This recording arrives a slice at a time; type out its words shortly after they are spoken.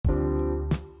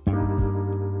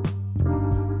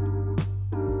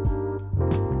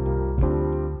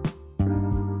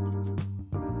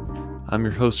I'm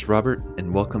your host, Robert,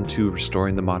 and welcome to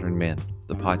Restoring the Modern Man,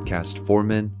 the podcast for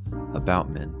men, about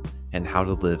men, and how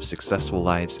to live successful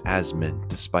lives as men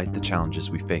despite the challenges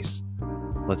we face.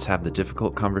 Let's have the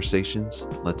difficult conversations,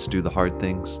 let's do the hard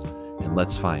things, and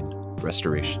let's find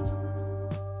restoration.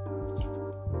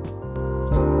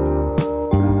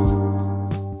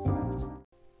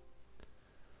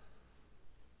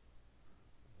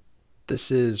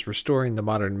 This is Restoring the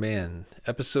Modern Man,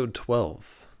 episode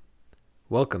 12.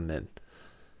 Welcome, men.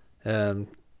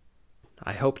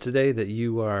 I hope today that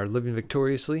you are living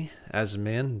victoriously as a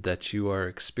man, that you are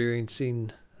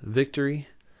experiencing victory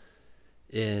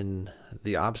in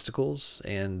the obstacles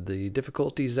and the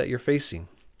difficulties that you're facing.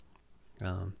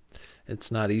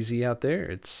 It's not easy out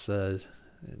there.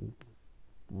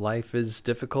 Life is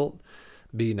difficult.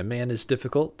 Being a man is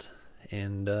difficult,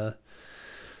 and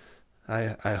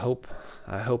I hope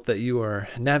that you are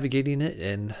navigating it,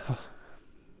 and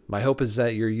my hope is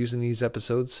that you're using these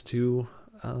episodes to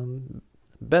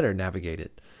better navigate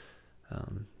it.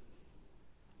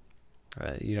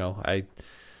 I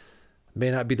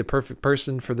may not be the perfect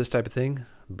person for this type of thing,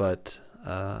 but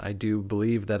I do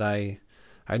believe that I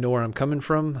know where I'm coming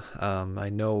from. I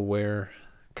know where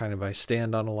kind of I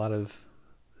stand on a lot of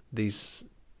these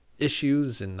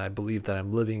issues, and I believe that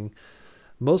I'm living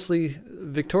mostly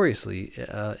victoriously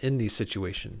in these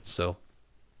situations. So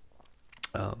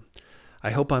I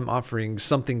hope I'm offering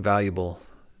something valuable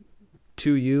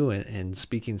to you and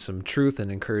speaking some truth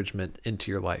and encouragement into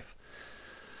your life.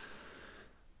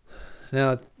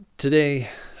 Now, today,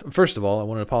 first of all, I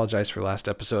want to apologize for last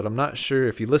episode. I'm not sure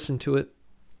if you listened to it.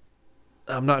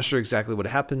 I'm not sure exactly what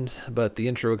happened, but the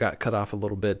intro got cut off a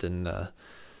little bit, and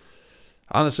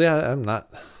honestly, I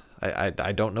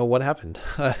don't know what happened.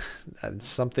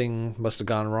 Something must have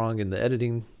gone wrong in the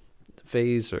editing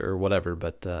phase or whatever,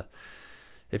 but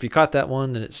if you caught that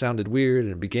one and it sounded weird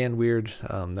and it began weird,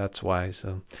 that's why.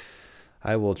 So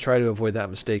I will try to avoid that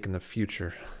mistake in the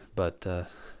future. But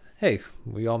hey,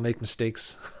 we all make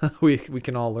mistakes. we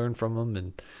can all learn from them,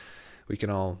 and we can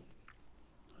all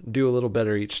do a little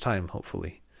better each time,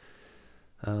 hopefully.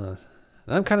 I'm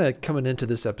kind of coming into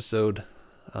this episode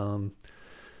a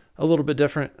little bit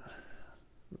different.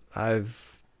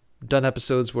 I've done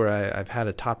episodes where I've had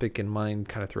a topic in mind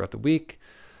kind of throughout the week.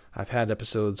 I've had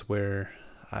episodes where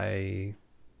I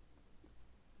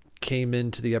came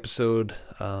into the episode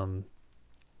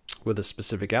with a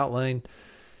specific outline,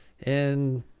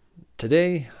 and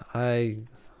today I'm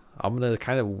going to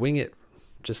kind of wing it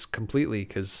just completely,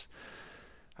 because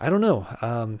I don't know.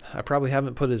 I probably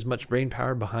haven't put as much brain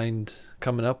power behind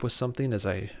coming up with something as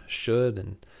I should,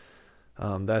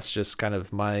 and that's just kind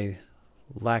of my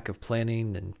lack of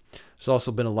planning. And there's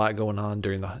also been a lot going on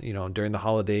during the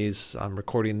holidays. I'm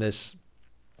recording this.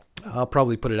 I'll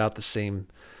probably put it out the same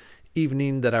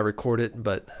evening that I record it,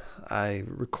 but I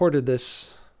recorded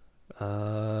this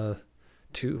what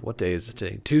day is it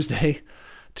today?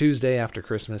 Tuesday after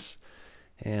Christmas,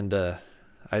 and I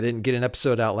didn't get an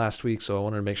episode out last week, so I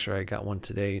wanted to make sure I got one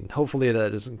today, and hopefully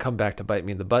that doesn't come back to bite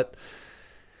me in the butt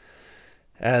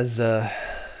as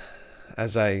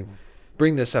I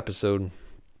bring this episode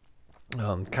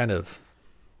kind of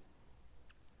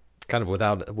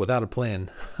without a plan.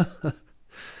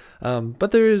 But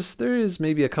there is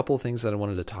maybe a couple of things that I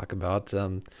wanted to talk about,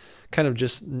 kind of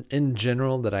just in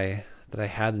general that I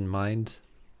had in mind.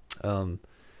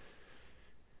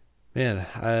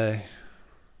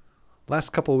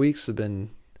 Last couple of weeks have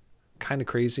been kind of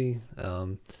crazy.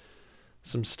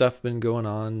 Some stuff been going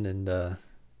on, and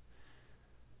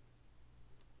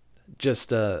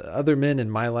just other men in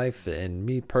my life and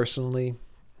me personally.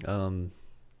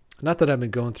 Not that I've been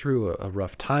going through a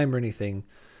rough time or anything,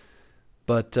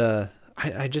 but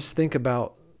I just think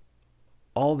about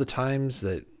all the times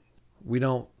that we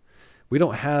don't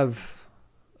have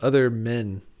other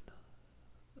men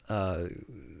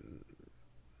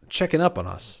checking up on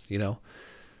us.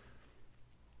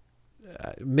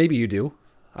 Maybe you do.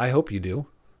 I hope you do.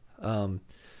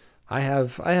 I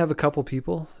have a couple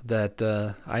people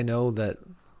that I know that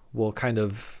will kind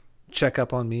of check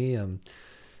up on me,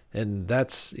 and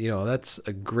that's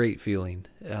a great feeling,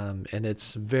 and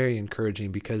it's very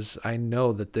encouraging, because I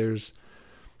know that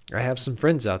I have some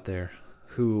friends out there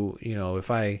who,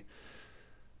 if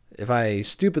I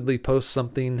stupidly post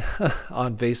something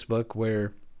on Facebook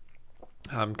where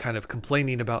I'm kind of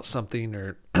complaining about something,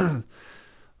 or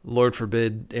Lord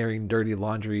forbid, airing dirty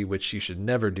laundry, which you should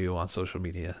never do on social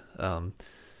media.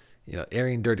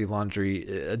 Airing dirty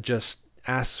laundry just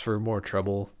asks for more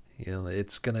trouble.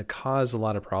 It's going to cause a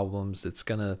lot of problems. It's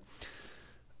going to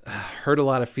hurt a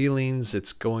lot of feelings.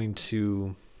 It's going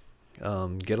to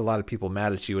get a lot of people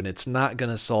mad at you, and it's not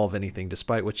going to solve anything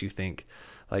despite what you think.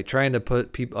 Like trying to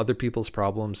put other people's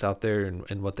problems out there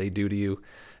and what they do to you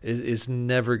is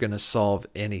never going to solve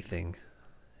anything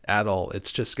at all.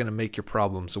 It's just going to make your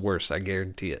problems worse. I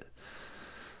guarantee it.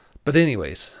 But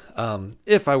anyways,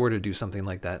 if I were to do something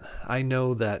like that, I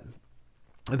know that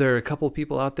there are a couple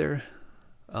people out there,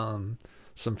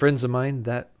 some friends of mine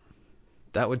that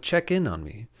would check in on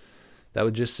me, that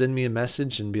would just send me a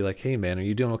message and be like, "Hey man, are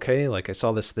you doing okay? Like I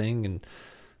saw this thing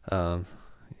and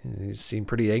you seem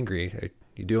pretty angry. Are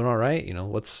you doing all right? You know,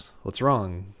 what's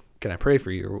wrong? Can I pray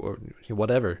for you or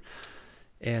whatever?"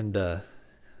 And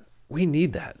we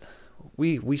need that.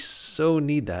 We so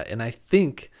need that. And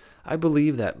I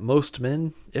believe that most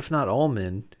men, if not all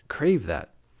men, crave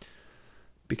that.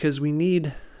 Because we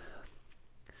need,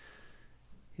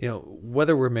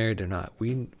 whether we're married or not,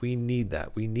 we need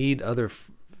that. We need other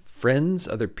friends,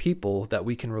 other people that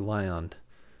we can rely on,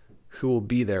 who will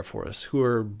be there for us, who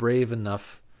are brave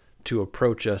enough to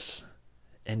approach us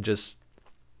and just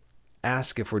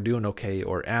ask if we're doing okay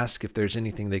or ask if there's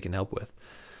anything they can help with.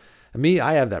 And me,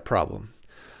 I have that problem.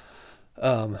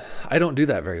 I don't do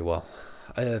that very well.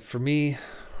 For me,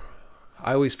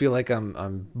 I always feel like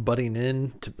I'm butting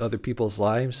in to other people's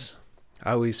lives.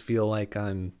 I always feel like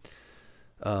I'm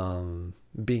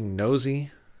being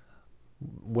nosy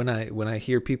when I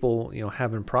hear people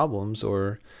having problems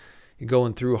or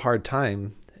going through a hard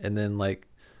time, and then like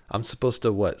I'm supposed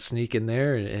to sneak in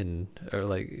there or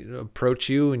like approach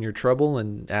you in your trouble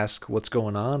and ask what's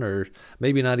going on, or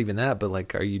maybe not even that, but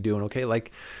like, are you doing okay?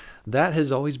 Like that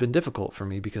has always been difficult for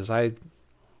me because I've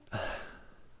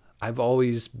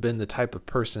always been the type of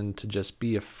person to just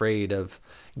be afraid of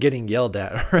getting yelled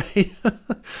at, right?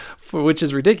 Which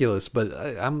is ridiculous, but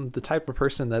I'm the type of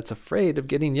person that's afraid of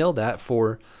getting yelled at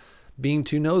for being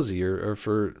too nosy or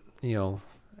for,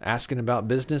 asking about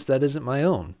business that isn't my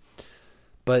own.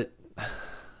 But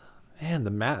man,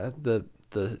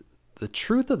 the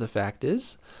truth of the fact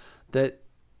is that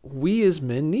we as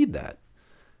men need that.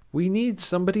 We need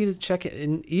somebody to check it.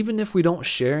 And even if we don't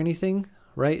share anything,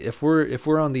 right? If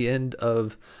we're on the end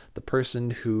of the person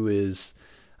who is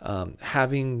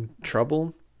having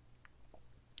trouble,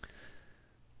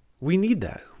 we need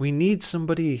that. We need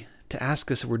somebody to ask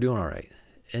us if we're doing all right.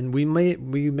 And we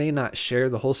may not share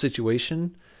the whole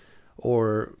situation,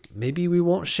 or maybe we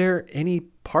won't share any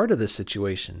part of the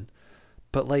situation.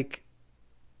 But like,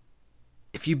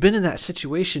 if you've been in that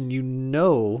situation,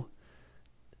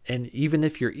 and even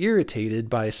if you're irritated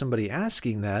by somebody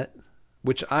asking that,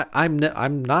 which I'm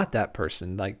not that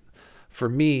person. Like for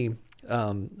me,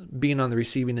 being on the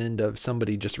receiving end of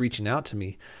somebody just reaching out to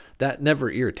me, that never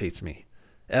irritates me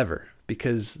ever,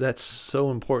 because that's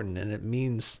so important and it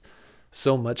means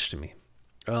so much to me.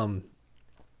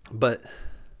 But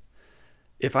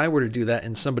if I were to do that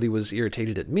and somebody was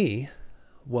irritated at me,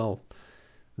 well,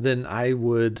 then I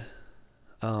would,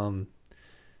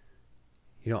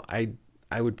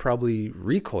 I would probably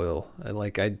recoil.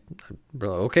 Like I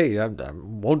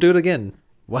won't do it again.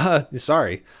 Well,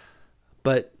 sorry.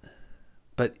 But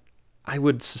I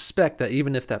would suspect that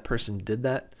even if that person did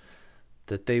that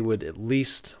they would at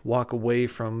least walk away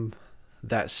from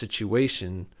that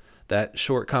situation, that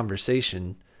short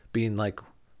conversation, being like,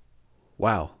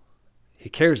 wow, he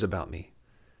cares about me.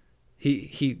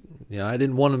 He I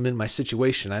didn't want him in my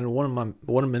situation. I didn't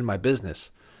want him in my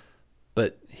business,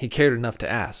 but he cared enough to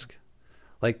ask.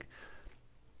 Like,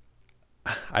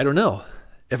 I don't know.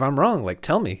 If I'm wrong, like,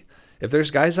 tell me. If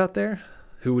there's guys out there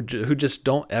who just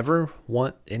don't ever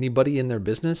want anybody in their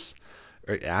business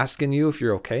or asking you if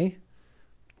you're okay,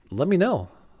 let me know.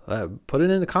 Put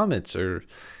it in the comments, or,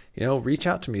 reach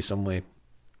out to me some way.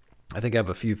 I think I have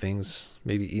a few things,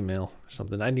 maybe email or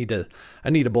something. I need to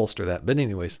bolster that. But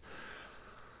anyways,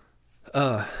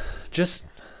 the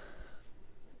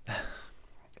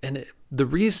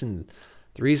reason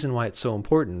why it's so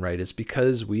important, right, is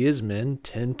because we as men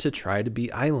tend to try to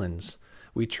be islands.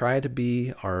 We try to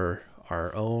be our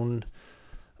own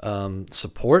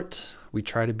support. We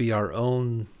try to be our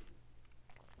own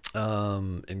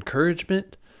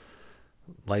encouragement.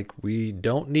 Like, we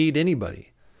don't need anybody.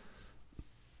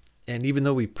 And even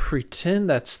though we pretend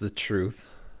that's the truth,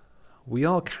 we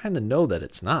all kind of know that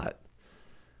it's not.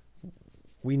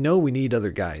 We know we need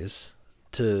other guys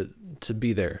to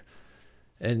be there.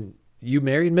 And you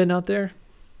married men out there,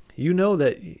 you know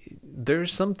that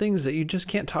there's some things that you just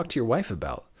can't talk to your wife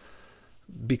about,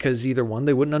 because either one,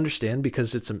 they wouldn't understand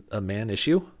because it's a man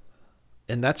issue,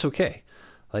 and that's okay.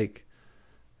 Like,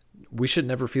 we should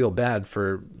never feel bad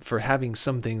for having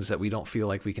some things that we don't feel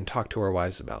like we can talk to our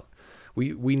wives about.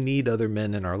 We need other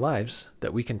men in our lives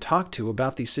that we can talk to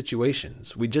about these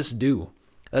situations. We just do.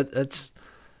 That's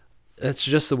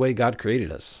just the way God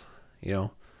created us.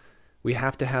 We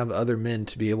have to have other men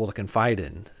to be able to confide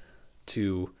in,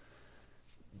 to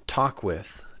talk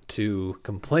with, to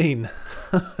complain,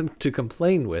 to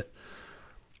complain with.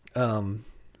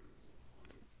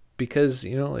 Because,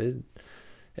 and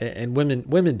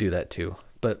women do that too.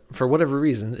 But for whatever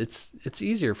reason, it's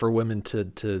easier for women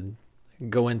to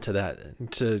go into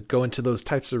that, to go into those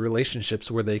types of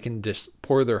relationships where they can just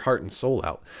pour their heart and soul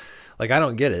out. Like, I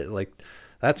don't get it. Like,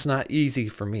 that's not easy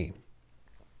for me.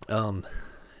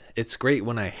 It's great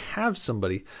when I have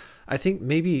somebody. I think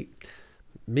maybe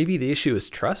the issue is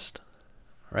trust,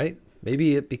 right?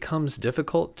 Maybe it becomes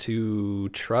difficult to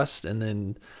trust and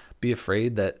then be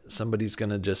afraid that somebody's going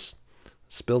to just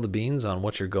spill the beans on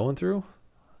what you're going through.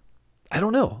 I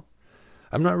don't know.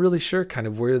 I'm not really sure kind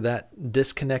of where that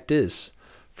disconnect is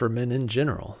for men in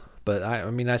general. But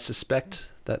I suspect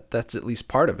that that's at least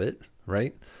part of it,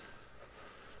 right?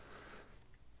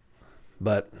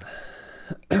 But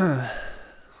the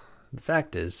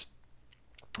fact is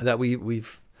that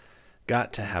we've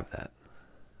got to have that.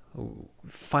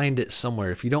 Find it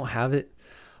somewhere. If you don't have it,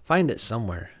 find it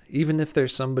somewhere. Even if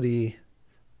there's somebody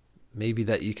maybe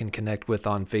that you can connect with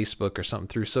on Facebook or something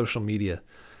through social media,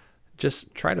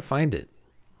 just try to find it.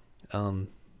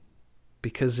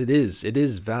 Because it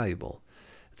is valuable.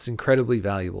 It's incredibly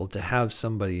valuable to have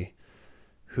somebody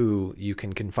who you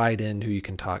can confide in, who you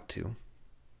can talk to.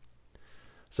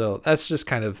 So that's just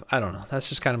kind of, I don't know, that's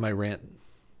just kind of my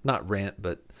not rant,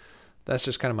 but that's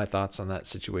just kind of my thoughts on that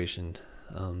situation.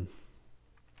 And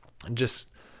just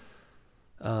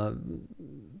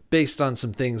based on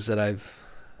some things that I've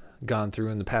gone through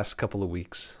in the past couple of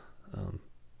weeks.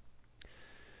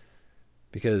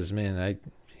 Because, man,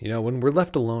 when we're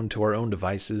left alone to our own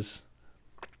devices,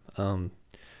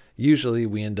 usually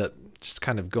we end up just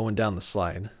kind of going down the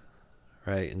slide,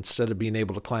 right? Instead of being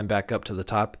able to climb back up to the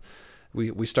top,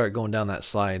 we start going down that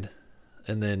slide.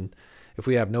 And then if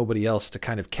we have nobody else to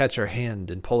kind of catch our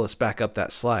hand and pull us back up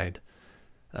that slide,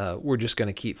 we're just going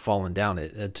to keep falling down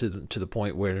it to the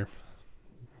point where,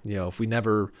 if we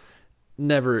never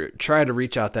try to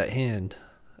reach out that hand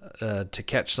to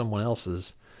catch someone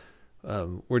else's,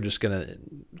 we're just going to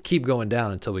keep going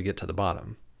down until we get to the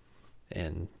bottom.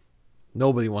 And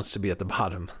nobody wants to be at the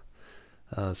bottom.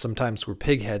 Sometimes we're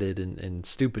pig-headed and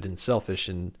stupid and selfish,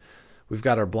 and we've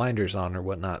got our blinders on or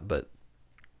whatnot, but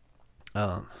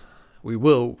we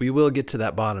will get to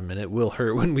that bottom, and it will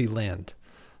hurt when we land.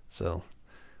 So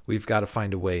we've got to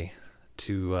find a way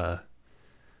to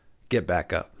get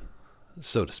back up,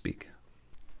 so to speak.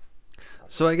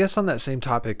 So I guess on that same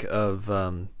topic of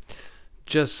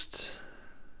just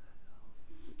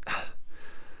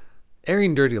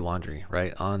airing dirty laundry,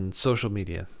 right, on social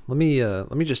media. Let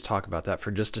me just talk about that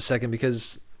for just a second,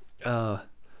 because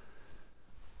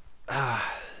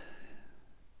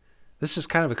this is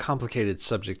kind of a complicated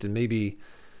subject, and maybe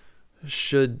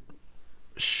should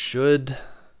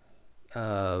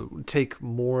take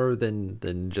more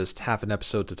than just half an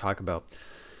episode to talk about.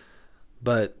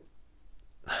 But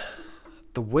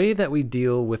the way that we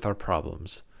deal with our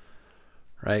problems,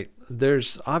 right?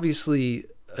 There's obviously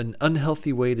an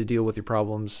unhealthy way to deal with your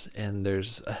problems, and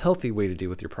there's a healthy way to deal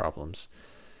with your problems.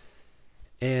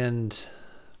 And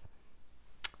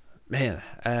man,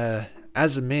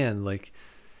 as a man, like,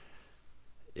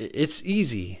 it's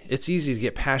easy to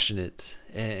get passionate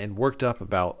and worked up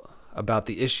about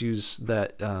the issues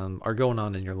that are going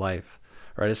on in your life,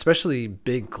 right? Especially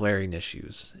big glaring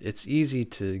issues. It's easy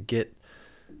to get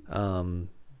kind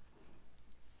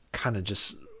of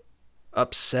just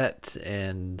upset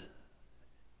and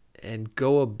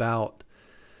go about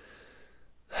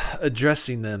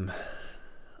addressing them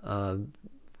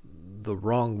the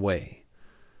wrong way.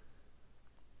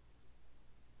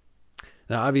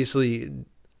 Now, obviously,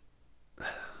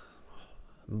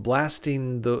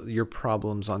 blasting your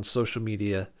problems on social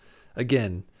media,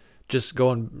 again, just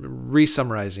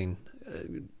re-summarizing,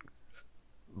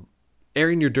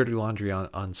 airing your dirty laundry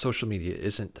on social media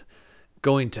isn't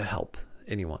going to help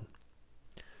anyone.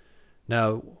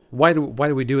 Now, why do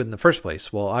we do it in the first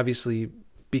place? Well, obviously,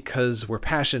 because we're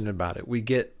passionate about it. We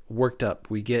get worked up.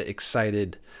 We get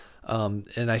excited.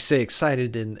 And I say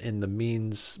excited in the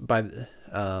means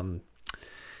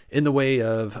in the way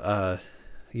of,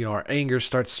 our anger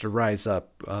starts to rise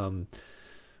up.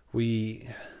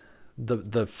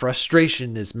 The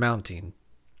frustration is mounting.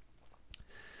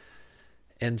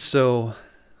 And so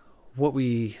what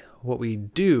we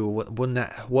do,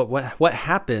 what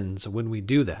happens when we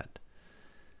do that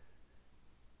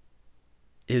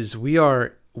is we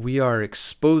are we are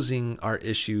exposing our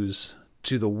issues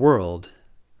to the world,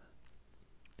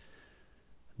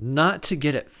 not to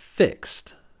get it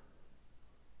fixed,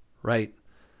 right?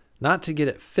 Not to get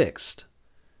it fixed,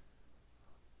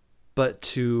 but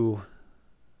to,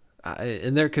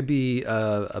 and there could be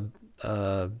a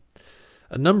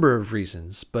number of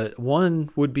reasons, but one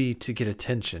would be to get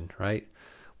attention, right?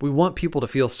 We want people to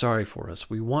feel sorry for us.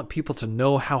 We want people to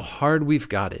know how hard we've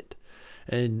got it.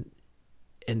 And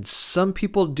some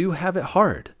people do have it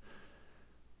hard.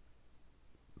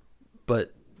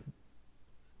 But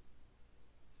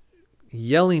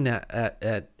yelling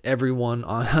at everyone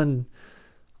on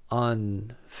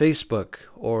Facebook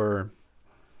or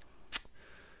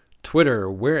Twitter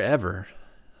or wherever,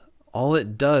 all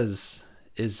it does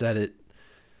is that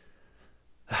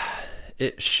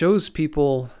it shows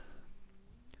people,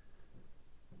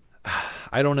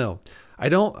 I don't know. I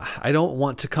don't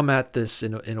want to come at this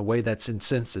in a way that's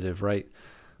insensitive, right?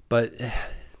 But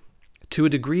to a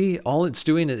degree, all it's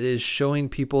doing is showing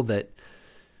people that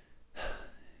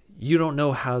you don't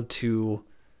know how to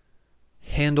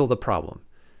handle the problem.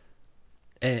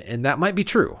 And that might be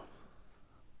true.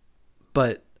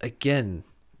 But again,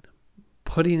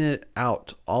 putting it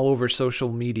out all over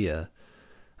social media,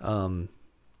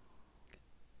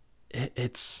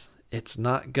 it's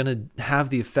not going to have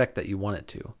the effect that you want it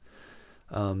to.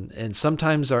 And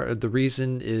sometimes the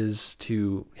reason is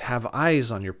to have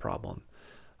eyes on your problem.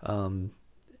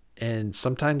 And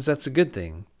sometimes that's a good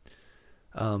thing.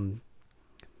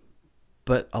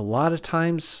 But a lot of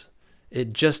times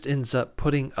it just ends up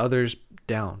putting others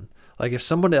down. Like if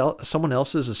someone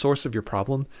else is a source of your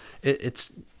problem,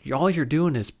 it's all you're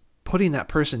doing is putting that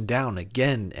person down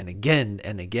again and again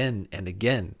and again and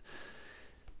again.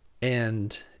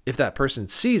 And if that person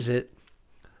sees it,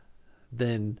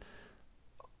 then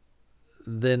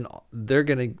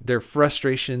their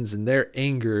frustrations and their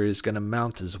anger is going to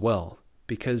mount as well,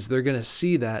 because they're going to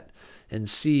see that and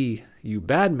see you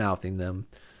bad mouthing them,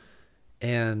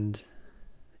 and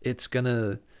it's going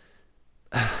to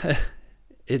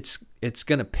it's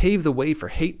going to pave the way for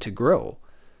hate to grow,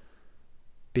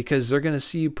 because they're going to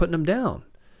see you putting them down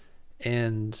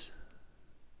and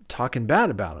talking bad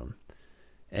about them.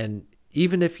 And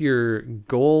even if your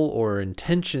goal or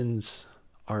intentions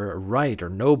are right or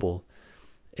noble,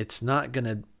 it's not going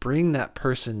to bring that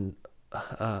person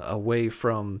away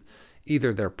from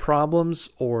either their problems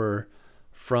or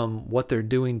from what they're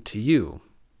doing to you.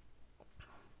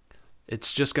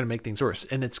 It's just going to make things worse.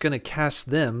 And it's going to cast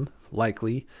them,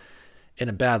 likely, in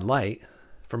a bad light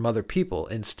from other people,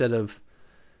 instead of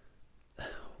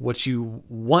what you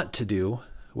want to do,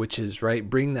 which is, right,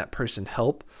 bring that person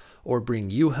help or bring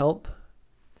you help.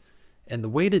 And the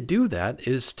way to do that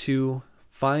is to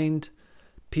find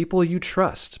people you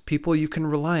trust, people you can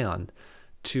rely on,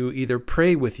 to either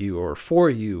pray with you or for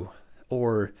you,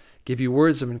 or give you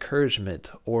words of encouragement,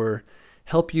 or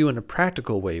help you in a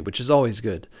practical way, which is always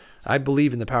good. I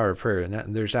believe in the power of prayer,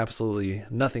 and there's absolutely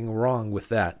nothing wrong with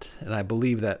that. And I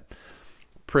believe that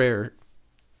prayer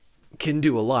can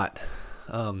do a lot.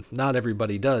 Not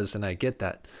everybody does, and I get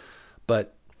that.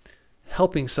 But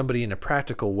helping somebody in a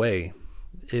practical way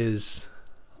is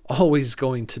always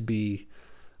going to be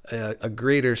a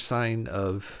greater sign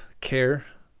of care,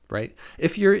 right?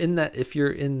 If you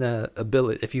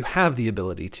have the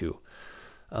ability to.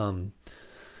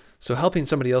 So helping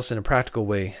somebody else in a practical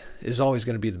way is always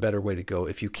going to be the better way to go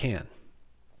if you can.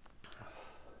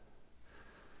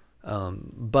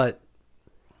 But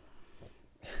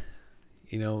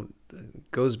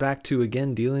goes back to,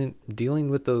 again, dealing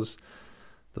with those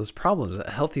problems,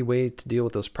 a healthy way to deal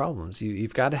with those problems.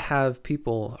 You've got to have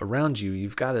people around you.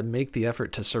 You've got to make the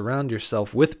effort to surround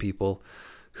yourself with people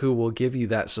who will give you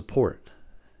that support.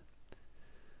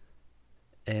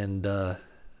 And,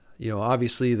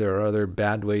 obviously there are other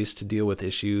bad ways to deal with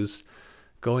issues.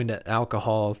 Going to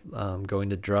alcohol,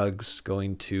 going to drugs,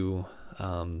 going to,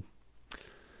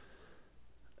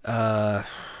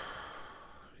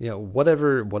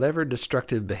 whatever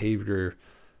destructive behavior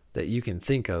that you can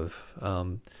think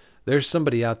of. There's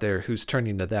somebody out there who's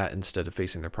turning to that instead of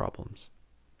facing their problems.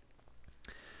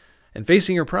 And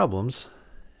facing your problems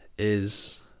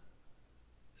is,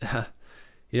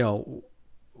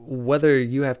 whether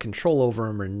you have control over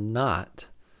them or not,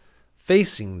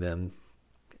 facing them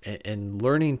and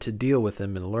learning to deal with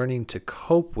them and learning to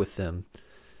cope with them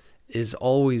is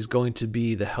always going to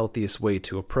be the healthiest way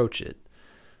to approach it.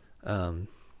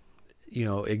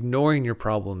 Ignoring your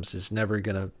problems is never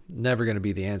gonna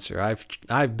be the answer.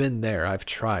 I've been there. I've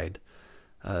tried.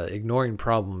 Ignoring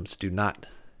problems do not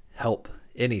help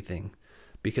anything,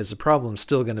 because the problem's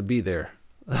still gonna be there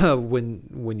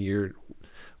when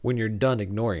when you're done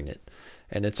ignoring it.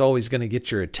 And it's always going to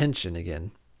get your attention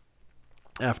again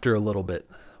after a little bit,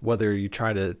 whether you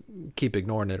try to keep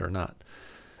ignoring it or not.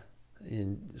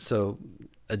 And so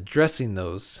addressing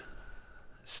those,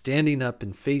 standing up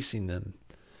and facing them,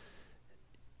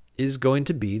 is going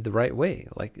to be the right way.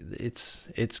 Like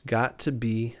it's got to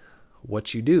be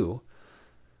what you do,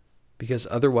 because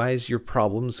otherwise your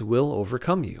problems will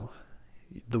overcome you.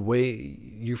 The way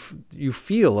you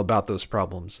feel about those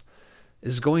problems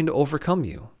is going to overcome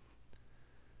you.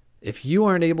 If you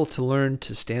aren't able to learn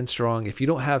to stand strong, if you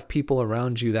don't have people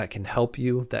around you that can help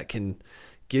you, that can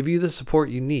give you the support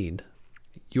you need,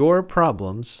 your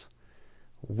problems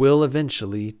will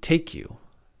eventually take you.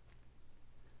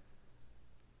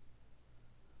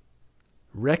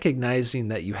 Recognizing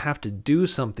that you have to do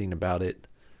something about it,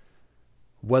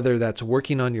 whether that's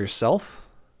working on yourself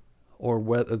or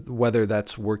whether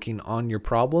that's working on your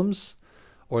problems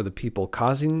or the people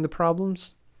causing the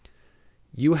problems,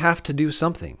 you have to do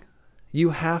something.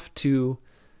 You have to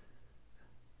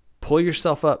pull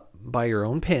yourself up by your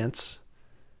own pants,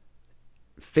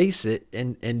 face it,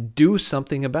 and do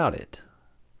something about it.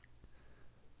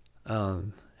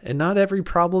 And not every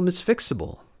problem is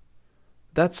fixable.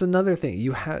 That's another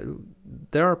thing.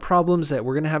 There are problems that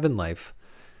we're going to have in life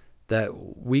that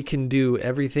we can do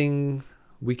everything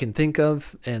we can think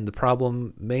of, and the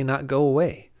problem may not go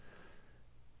away.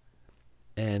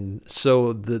 And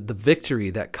so the victory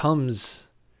that comes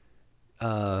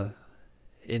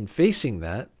in facing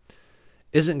that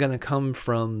isn't going to come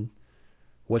from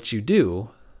what you do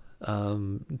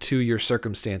to your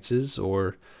circumstances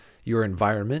or your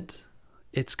environment.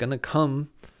 It's going to come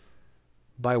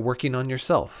by working on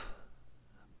yourself,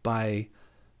 by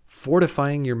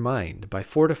fortifying your mind, by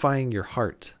fortifying your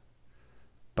heart,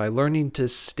 by learning to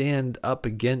stand up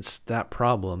against that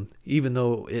problem, even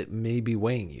though it may be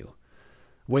weighing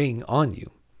on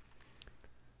you.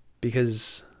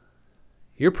 Because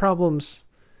your problems,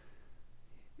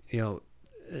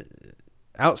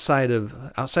 outside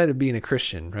of being a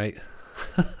Christian, right?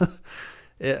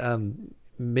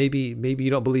 Maybe you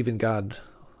don't believe in God,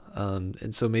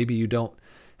 and so maybe you don't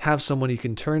have someone you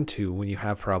can turn to when you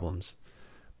have problems.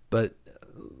 But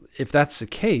if that's the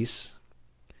case,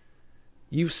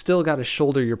 you've still got to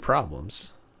shoulder your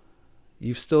problems.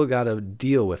 You've still got to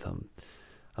deal with them.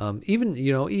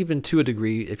 Even to a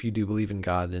degree, if you do believe in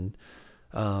God, and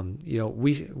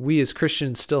we as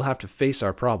Christians still have to face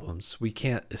our problems. We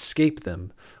can't escape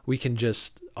them. We can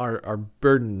just, our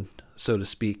burden, so to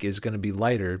speak, is going to be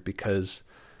lighter because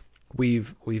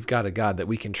we've got a God that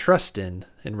we can trust in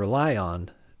and rely on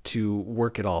to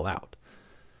work it all out.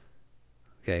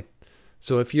 Okay.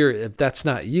 So if that's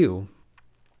not you,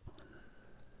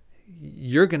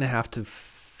 you're going to have to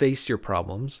face your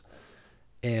problems,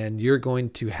 and you're going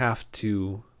to have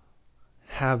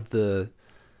the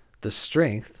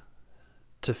strength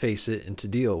to face it and to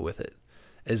deal with it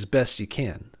as best you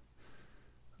can.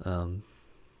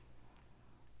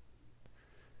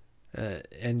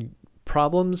 And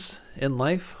problems in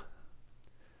life,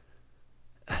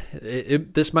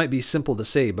 this might be simple to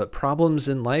say, but problems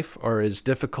in life are as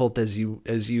difficult as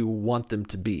you want them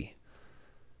to be.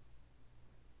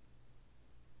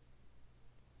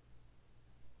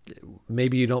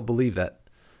 Maybe you don't believe that,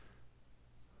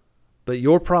 but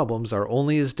your problems are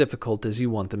only as difficult as you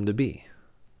want them to be.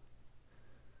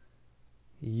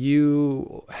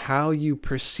 How you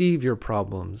perceive your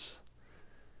problems,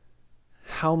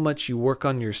 how much you work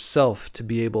on yourself to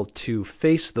be able to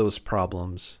face those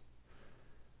problems,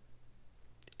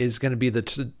 is going to be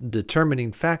the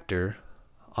determining factor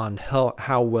on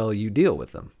how well you deal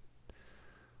with them.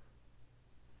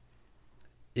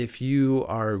 If you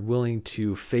are willing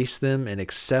to face them and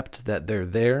accept that they're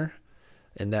there,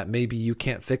 and that maybe you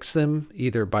can't fix them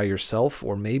either by yourself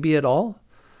or maybe at all,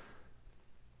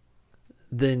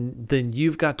 then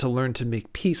you've got to learn to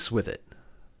make peace with it.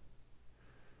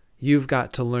 You've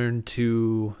got to learn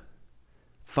to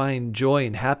find joy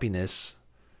and happiness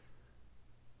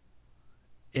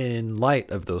in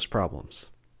light of those problems.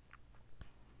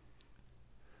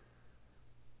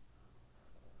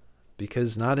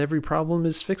 Because not every problem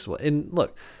is fixable. And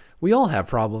look, we all have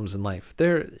problems in life.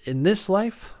 In this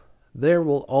life, there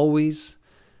will always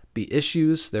be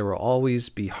issues. There will always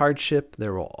be hardship.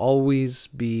 There will always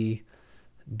be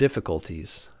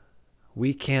difficulties.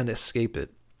 We can't escape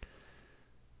it.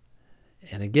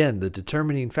 And again, the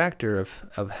determining factor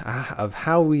of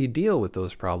how we deal with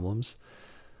those problems,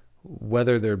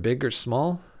 whether they're big or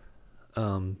small,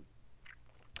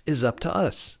 is up to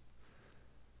us.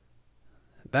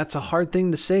 That's a hard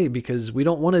thing to say because we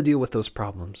don't want to deal with those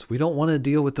problems. We don't want to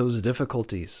deal with those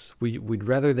difficulties. We'd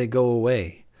rather they go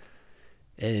away.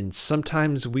 And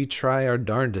sometimes we try our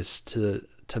darndest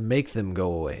to make them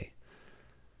go away.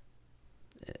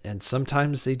 And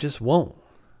sometimes they just won't.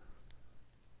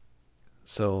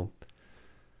 So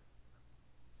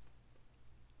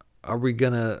are we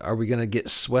gonna get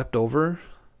swept over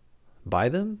by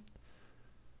them?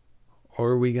 Or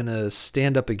are we gonna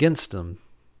stand up against them?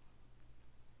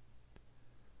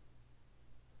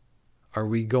 Are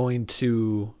we going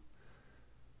to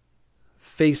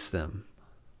face them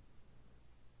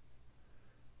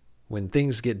when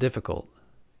things get difficult?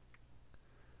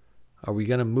 Are we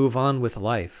going to move on with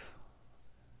life,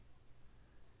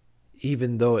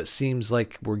 even though it seems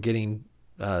like we're getting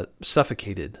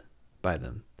suffocated by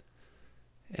them?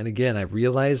 And again, I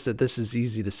realize that this is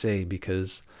easy to say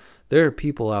because there are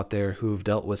people out there who've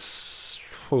dealt with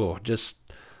just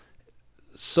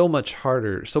so much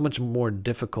harder, so much more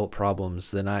difficult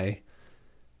problems than I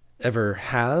ever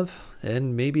have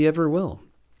and maybe ever will.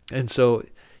 And so,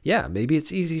 yeah, maybe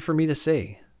it's easy for me to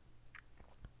say,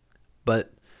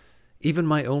 but even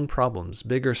my own problems,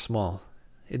 big or small,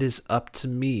 it is up to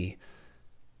me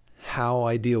how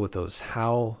I deal with those,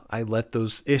 how I let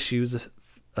those issues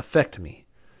affect me.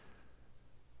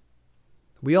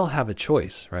 We all have a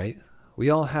choice, right?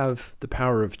 We all have the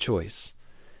power of choice.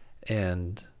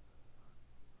 And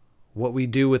what we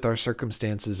do with our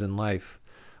circumstances in life,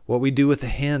 what we do with the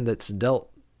hand that's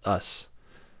dealt us,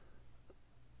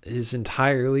 is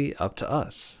entirely up to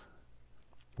us,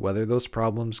 whether those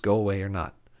problems go away or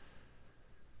not.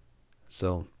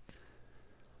 So,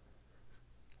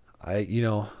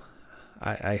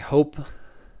 I hope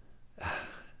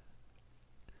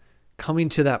coming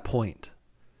to that point,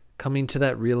 coming to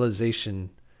that realization,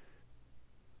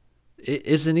 it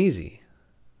isn't easy.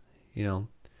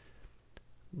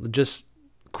 Just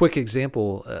quick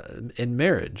example in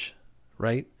marriage,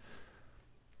 right?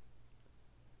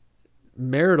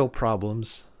 Marital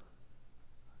problems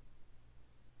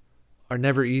are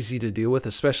never easy to deal with,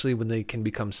 especially when they can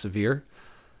become severe.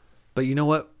 But you know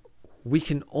what? We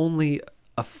can only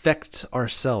affect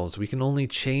ourselves. We can only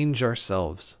change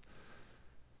ourselves.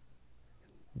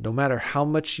 No matter how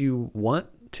much you want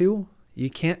to, you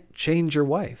can't change your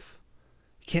wife.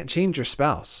 You can't change your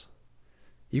spouse.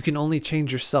 You can only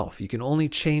change yourself. You can only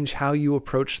change how you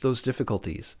approach those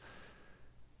difficulties.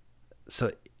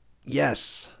 So,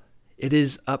 yes, it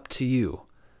is up to you.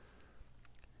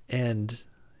 And,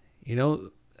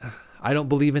 I don't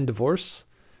believe in divorce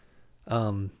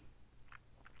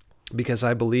because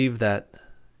I believe that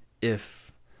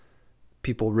if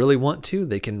people really want to,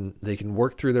 they can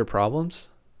work through their problems.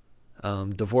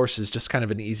 Divorce is just kind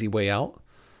of an easy way out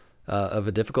of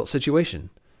a difficult situation.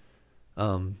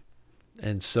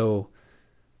 And so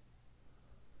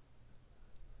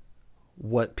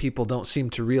what people don't seem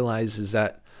to realize is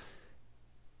that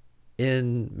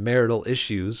in marital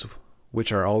issues,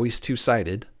 which are always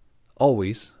two-sided,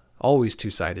 always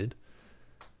two-sided,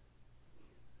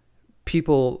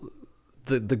 people,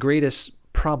 the greatest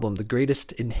problem, the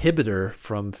greatest inhibitor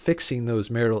from fixing those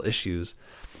marital issues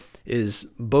is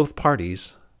both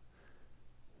parties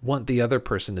want the other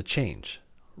person to change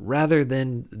rather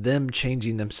than them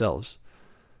changing themselves.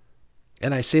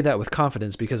 And I say that with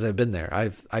confidence because I've been there.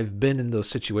 I've been in those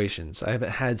situations. I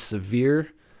haven't had severe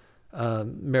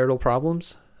marital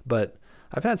problems, but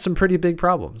I've had some pretty big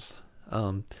problems.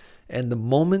 And the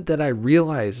moment that I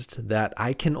realized that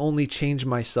I can only change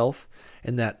myself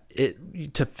and that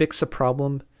to fix a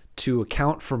problem, to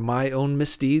account for my own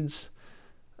misdeeds,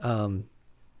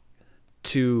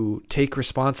 to take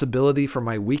responsibility for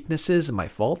my weaknesses and my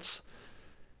faults,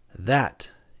 that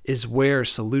is where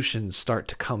solutions start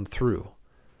to come through.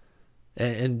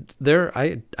 And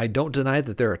I don't deny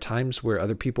that there are times where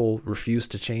other people refuse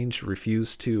to change,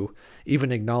 refuse to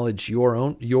even acknowledge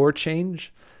your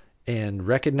change and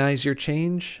recognize your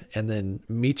change and then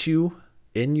meet you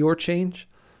in your change.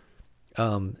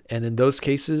 And in those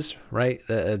cases, right,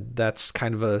 that's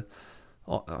kind of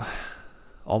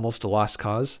almost a lost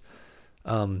cause.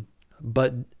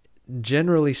 But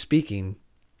generally speaking,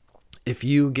 if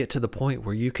you get to the point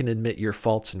where you can admit your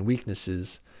faults and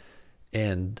weaknesses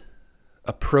and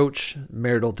approach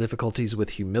marital difficulties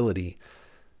with humility,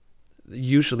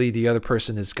 usually the other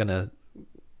person is going to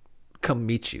come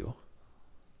meet you.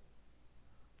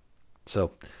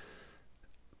 So,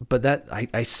 but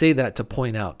I say that to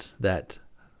point out that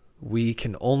we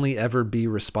can only ever be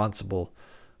responsible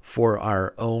for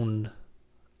our own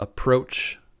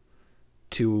approach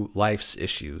to life's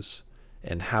issues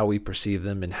and how we perceive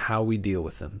them and how we deal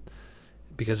with them.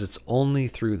 Because it's only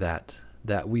through that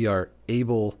we are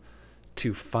able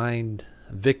to find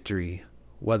victory,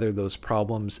 whether those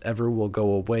problems ever will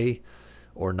go away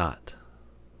or not.